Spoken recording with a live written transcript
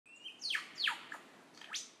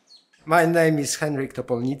My name is Henryk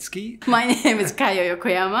Topolnicki. My name is Kayo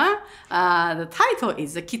Yokoyama. The title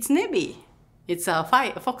is the Kitsune-Bi. It's a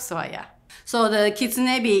fox fire. So the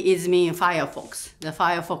Kitsune-Bi is mean firefox. The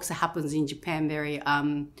firefox happens in Japan very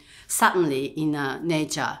suddenly in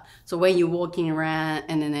nature. So when you're walking around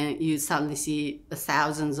and then you suddenly see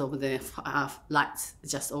thousands of the lights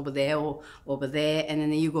just over there or over there, and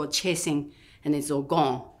then you go chasing and it's all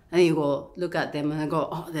gone. And you go look at them and go,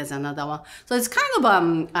 oh, there's another one. So it's kind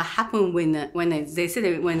of happen when they say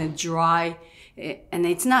that when it's dry, and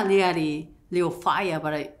it's not really real fire,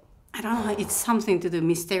 but I don't know, it's something to do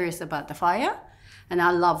mysterious about the fire. And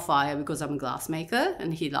I love fire because I'm a glass maker,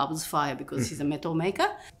 and he loves fire because he's a metal maker.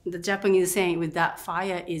 The Japanese saying with that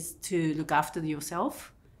fire is to look after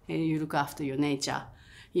yourself and you look after your nature.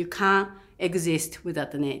 You can't exist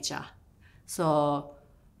without the nature. So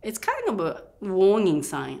it's kind of a warning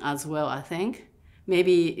sign as well, I think.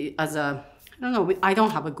 Maybe as a, I don't know, I don't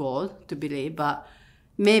have a goal to believe, but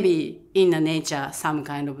maybe in the nature, some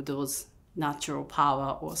kind of those natural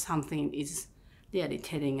power or something is really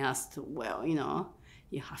telling us to, well, you know,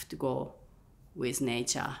 you have to go with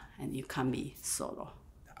nature and you can't be solo.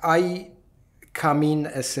 I come in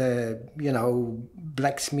as a,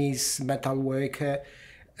 blacksmith, metal worker,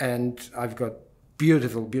 and I've got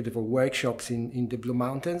beautiful, beautiful workshops in the Blue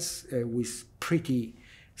Mountains with pretty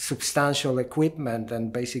substantial equipment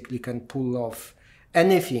and basically can pull off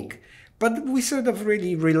anything. But we sort of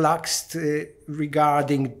really relaxed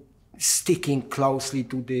regarding sticking closely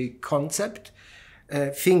to the concept.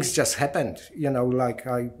 Things just happened, like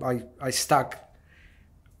I stuck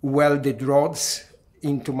welded rods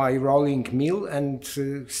into my rolling mill and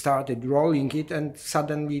started rolling it, and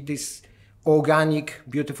suddenly this organic,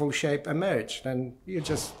 beautiful shape emerged, and you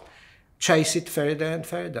just chase it further and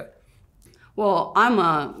further. Well, I'm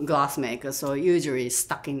a glass maker, so usually it's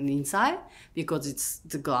stuck in the inside because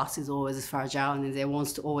the glass is always fragile and they want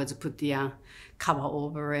to always put the cover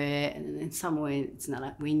over it, and then somewhere it's not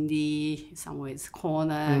like windy, somewhere it's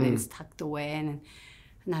corner and it's tucked away, and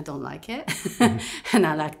I don't like it. And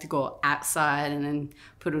I like to go outside and then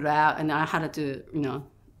put it out, and I had to,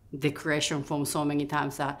 declaration from so many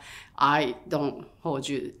times that I don't hold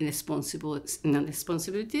you responsibility when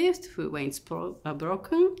it's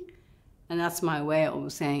broken. And that's my way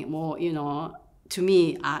of saying, well, to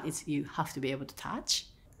me, it's you have to be able to touch.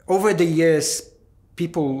 Over the years,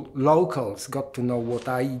 locals got to know what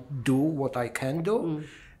I do, what I can do.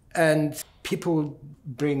 And people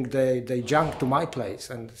bring their junk to my place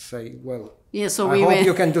and say, well, yeah, so I hope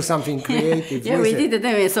you can do something creative. Yeah, with we did it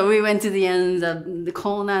anyway. So we went to the end of the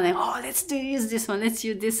corner and let's use this one, let's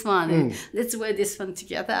use this one, and let's wear this one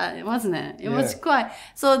together, wasn't it? It was quite,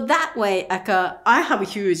 so that way, I have a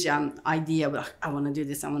huge idea, but I want to do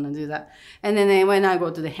this, I want to do that. And then when I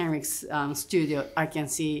go to the Henryk's studio, I can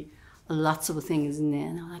see lots of things in there,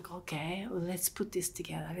 and I'm like, okay, well, let's put this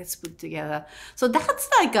together, let's put it together. So that's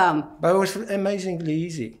like but it was amazingly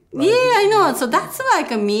easy. Yeah, I know. So that's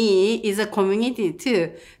like me is a community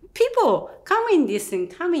too. People come in this and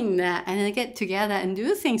come in that and then get together and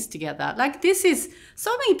do things together. Like this is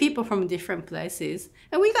so many people from different places,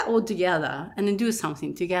 and we got all together and then do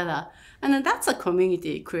something together, and then that's a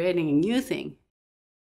community creating a new thing.